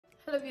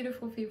Hello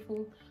beautiful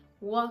people,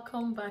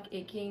 welcome back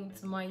again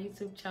to my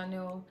YouTube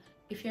channel.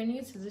 If you're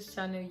new to this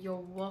channel, you're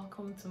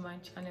welcome to my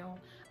channel,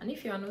 and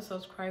if you are no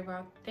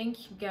subscriber,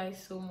 thank you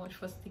guys so much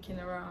for sticking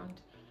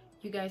around.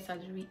 You guys are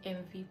the real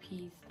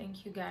MVPs.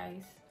 Thank you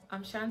guys.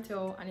 I'm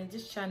Chantel, and in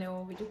this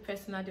channel we do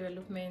personal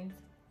development,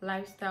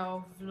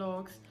 lifestyle,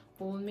 vlogs,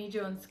 but we'll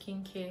major on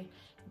skincare.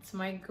 It's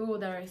my goal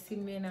that I see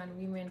men and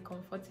women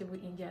comfortable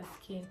in their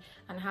skin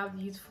and have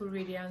youthful,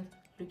 radiant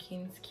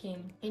looking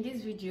skin. In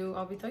this video,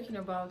 I'll be talking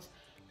about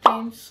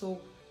 10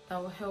 soap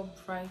that will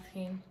help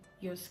brighten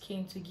your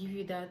skin to give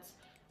you that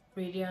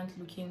radiant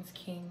looking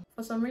skin.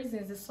 For some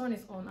reasons, the sun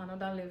is on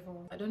another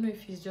level. I don't know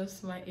if it's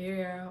just my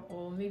area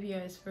or maybe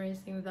you're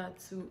experiencing that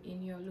too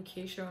in your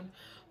location.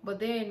 But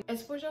then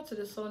exposure to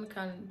the sun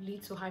can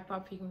lead to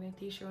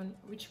hyperpigmentation,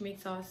 which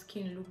makes our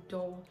skin look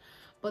dull.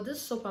 But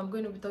this soap I'm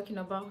going to be talking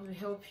about will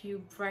help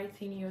you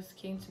brighten your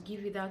skin to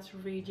give you that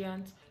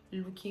radiant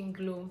looking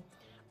glow.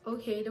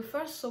 Okay, the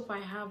first soap I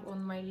have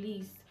on my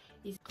list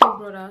is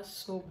K-Brother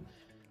soap.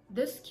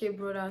 This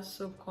K-Brother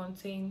soap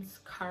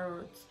contains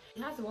carrots.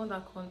 It has the one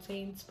that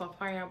contains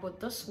papaya, but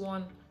this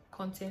one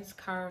contains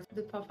carrots.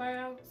 The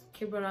papaya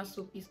K-Brother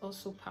soap is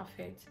also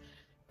perfect,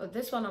 but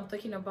this one I'm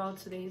talking about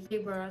today is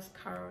K-Brother's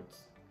carrot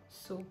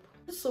soap.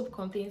 This soap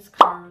contains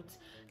carrots,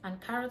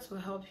 and carrots will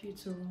help you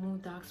to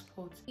remove dark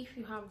spots. If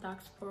you have dark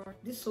spots,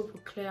 this soap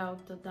will clear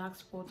out the dark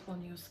spots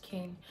on your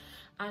skin.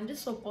 And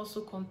this soap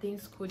also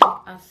contains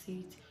kojic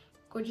acid.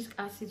 Kojic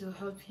acid will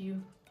help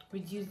you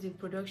reduce the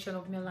production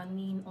of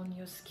melanin on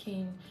your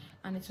skin,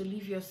 and it will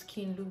leave your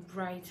skin look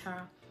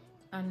brighter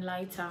and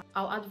lighter.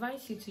 I'll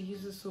advise you to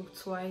use the soap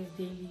twice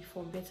daily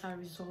for better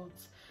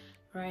results.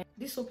 Right,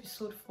 this soap is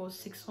sold for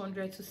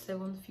 600 to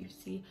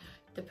 750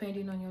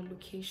 depending on your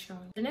location.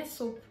 The next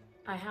soap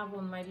I have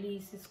on my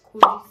list is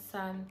Kojic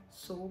Sand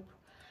soap.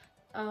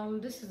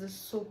 This is the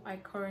soap I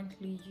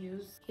currently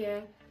use.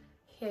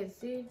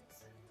 Here's it.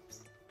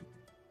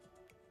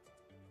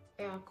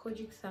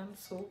 Kojic Sand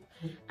soap,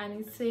 and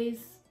it says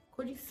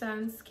Kojic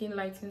Sand skin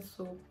lightening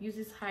soap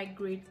uses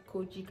high-grade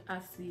kojic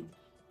acid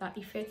that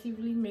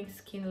effectively makes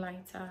skin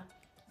lighter.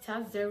 It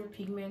has zero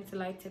pigment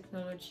light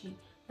technology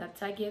that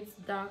targets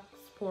dark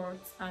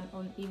spots and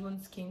uneven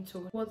skin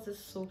tone. What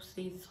this soap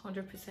says is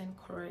 100%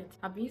 correct.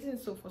 I've been using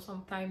soap for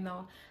some time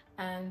now,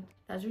 and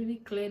it has really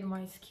cleared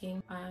my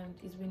skin and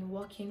it's been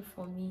working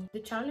for me. The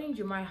challenge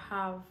you might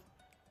have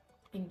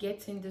in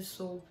getting the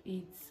soap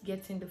is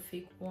getting the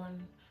fake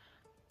one.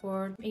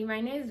 But in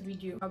my next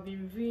video, I'll be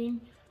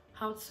reviewing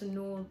how to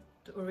know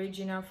the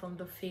original from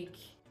the fake.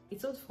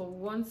 It's sold for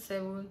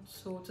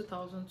 1,700 to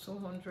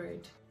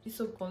 2,200. This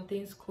soap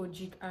contains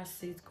kojic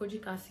acid.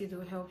 Kojic acid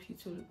will help you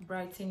to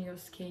brighten your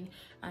skin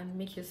and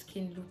make your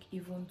skin look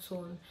even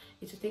tone.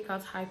 It will take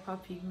out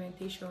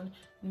hyperpigmentation,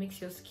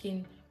 makes your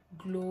skin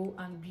glow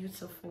and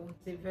beautiful.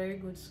 It's a very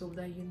good soap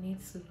that you need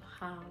to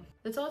have.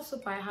 The third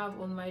soap I have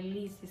on my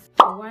list is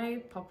Hawaii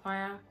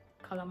Papaya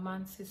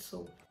Calamansi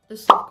soap.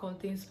 This soap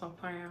contains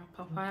papaya.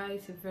 Papaya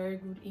is a very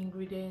good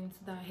ingredient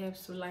that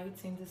helps to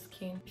lighten the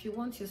skin. If you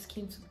want your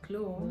skin to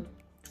glow,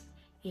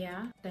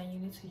 then you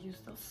need to use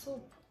the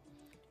soap.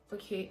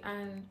 Okay,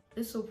 and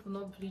this soap will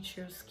not bleach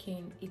your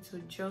skin, it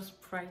will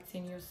just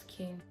brighten your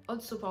skin. All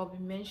the soap I'll be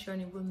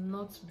mentioning will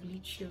not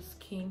bleach your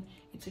skin,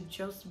 it will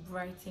just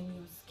brighten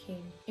your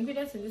skin.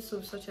 Ingredients in this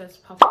soap such as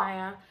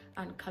papaya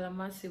and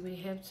calamansi will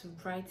help to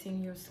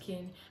brighten your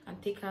skin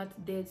and take out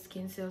dead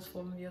skin cells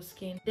from your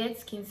skin. Dead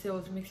skin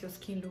cells makes your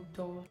skin look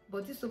dull,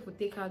 but this soap will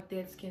take out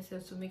dead skin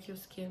cells to make your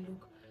skin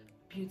look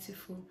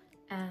beautiful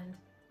and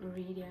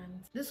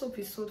radiant. This soap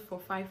is sold for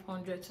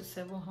 500 to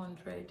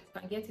 700. You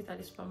can get it at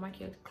the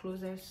supermarket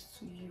closest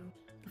to you.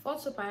 The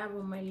fourth soap I have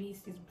on my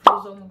list is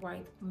Blossom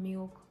White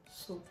Milk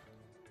soap.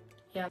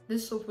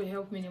 This soap will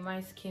help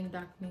minimize skin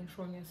darkening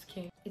from your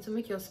skin. It will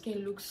make your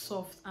skin look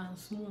soft and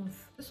smooth.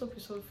 This soap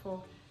is sold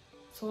for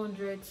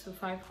 200 to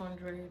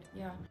 500.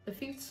 The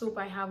fifth soap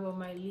I have on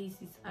my list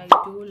is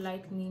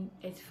Lightening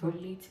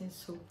Exfoliating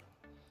soap.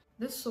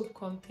 This soap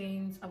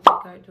contains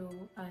avocado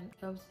and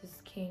helps the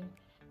skin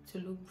to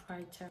look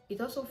brighter.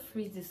 It also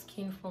frees the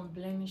skin from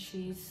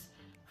blemishes,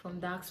 from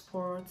dark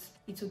spots.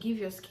 It will give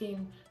your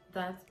skin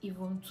that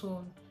even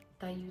tone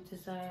that you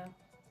desire.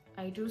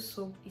 Ideal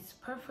soap is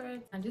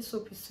perfect, and this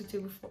soap is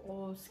suitable for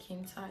all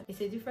skin types. It's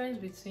a difference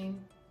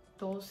between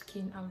dull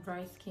skin and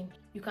bright skin.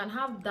 You can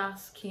have dark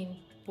skin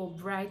but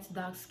bright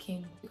dark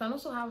skin. You can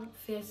also have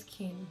fair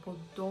skin but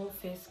dull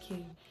fair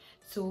skin.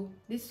 So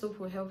this soap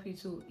will help you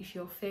to, if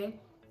you're fair,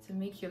 to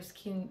make your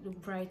skin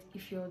look bright.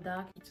 If you're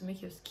dark, it will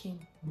make your skin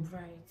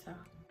brighter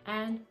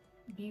and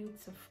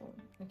beautiful.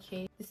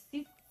 Okay, the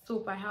sixth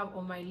soap I have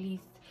on my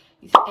list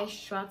is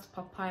Extract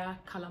Papaya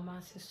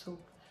Calamansi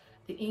soap.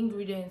 The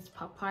ingredients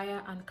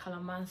papaya and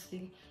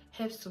calamansi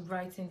helps to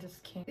brighten the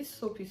skin. This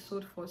soap is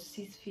sold for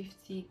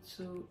 650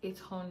 to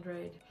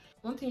 800.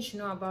 One thing you should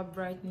know about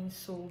brightening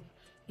soap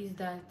is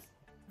that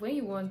when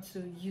you want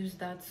to use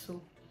that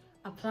soap,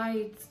 apply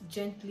it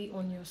gently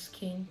on your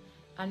skin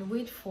and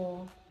wait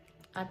for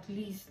at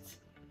least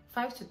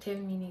 5 to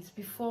 10 minutes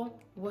before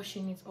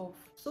washing it off.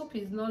 Soap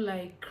is not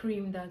like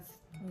cream that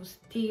will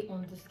stay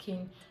on the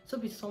skin.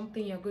 Soap is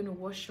something you're going to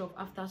wash off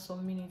after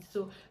some minutes.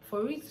 So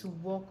for it to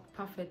work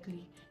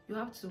perfectly, you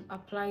have to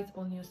apply it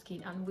on your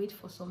skin and wait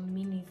for some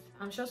minutes.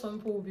 I'm sure some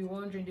people will be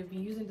wondering, they've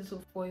been using this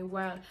soap for a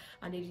while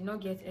and they did not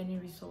get any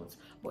results.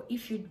 But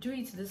if you do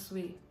it this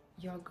way,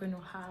 you're going to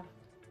have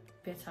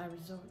better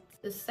results.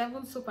 The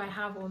 7th soap I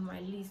have on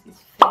my list is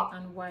Fair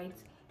and White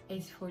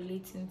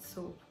exfoliating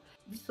soap.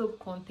 This soap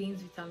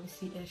contains vitamin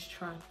C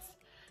extracts,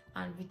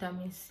 and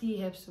vitamin C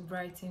helps to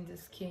brighten the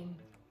skin,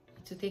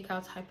 to take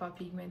out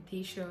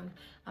hyperpigmentation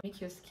and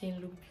make your skin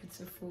look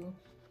beautiful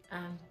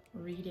and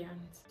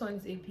radiant. This one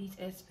is a bit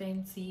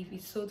expensive.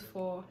 It's sold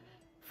for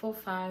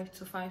 4,500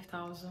 to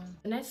 5,000.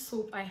 The next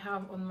soap I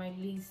have on my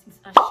list is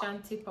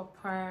Ashanti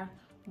Papaya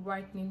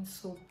Brightening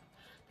Soap.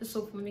 This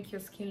soap will make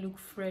your skin look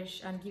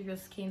fresh and give your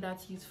skin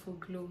that youthful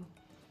glow.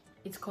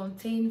 It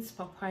contains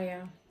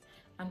papaya,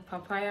 and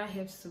papaya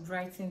helps to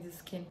brighten the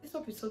skin. This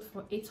soap is sold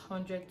for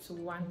 800 to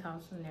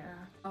 1,000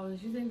 naira. I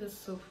was using this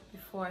soap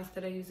before I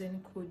started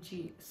using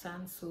Koji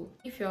sand soap.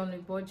 If you're on a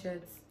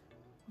budget,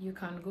 you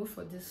can go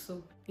for this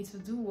soap. It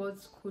will do what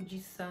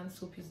Koji sand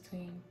soap is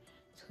doing,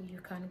 so you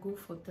can go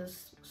for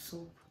this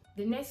soap.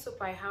 The next soap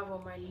I have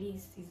on my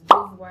list is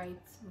Dove White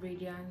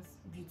Radiance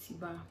Beauty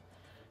Bar.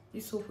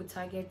 This soap will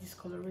target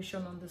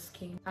discoloration on the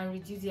skin and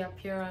reduce the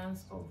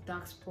appearance of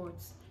dark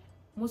spots.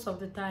 Most of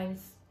the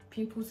times,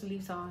 pimples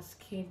leave our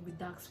skin with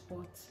dark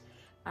spots,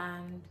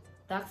 and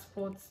dark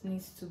spots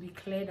needs to be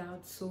cleared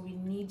out, so we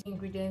need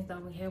ingredients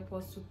that will help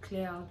us to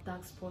clear out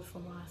dark spots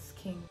from our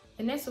skin.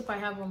 The next soap I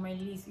have on my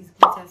list is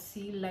Glitter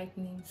C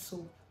Lightening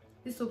Soap.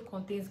 This soap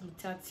contains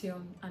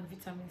glutathione and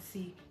vitamin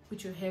C,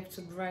 which will help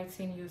to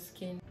brighten your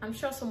skin. I'm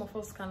sure some of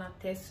us can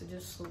attest to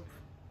this soap.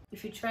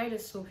 If you try the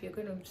soap, you're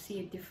going to see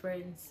a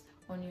difference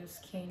on your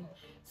skin.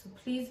 So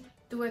please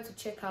do it to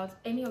check out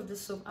any of the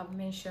soap I've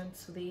mentioned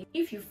today.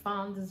 If you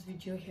found this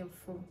video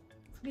helpful,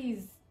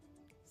 please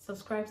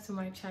subscribe to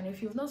my channel.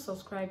 If you've not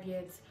subscribed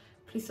yet,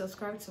 please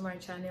subscribe to my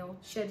channel,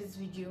 share this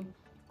video,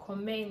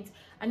 comment,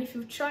 and if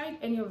you've tried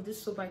any of this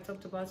soap I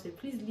talked about today,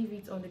 please leave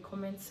it on the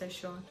comment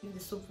section if the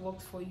soap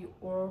worked for you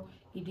or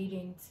it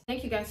didn't.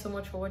 Thank you guys so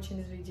much for watching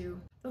this video.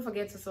 Don't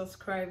forget to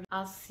subscribe.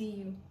 I'll see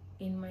you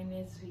in my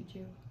next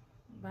video.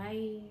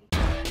 Bye.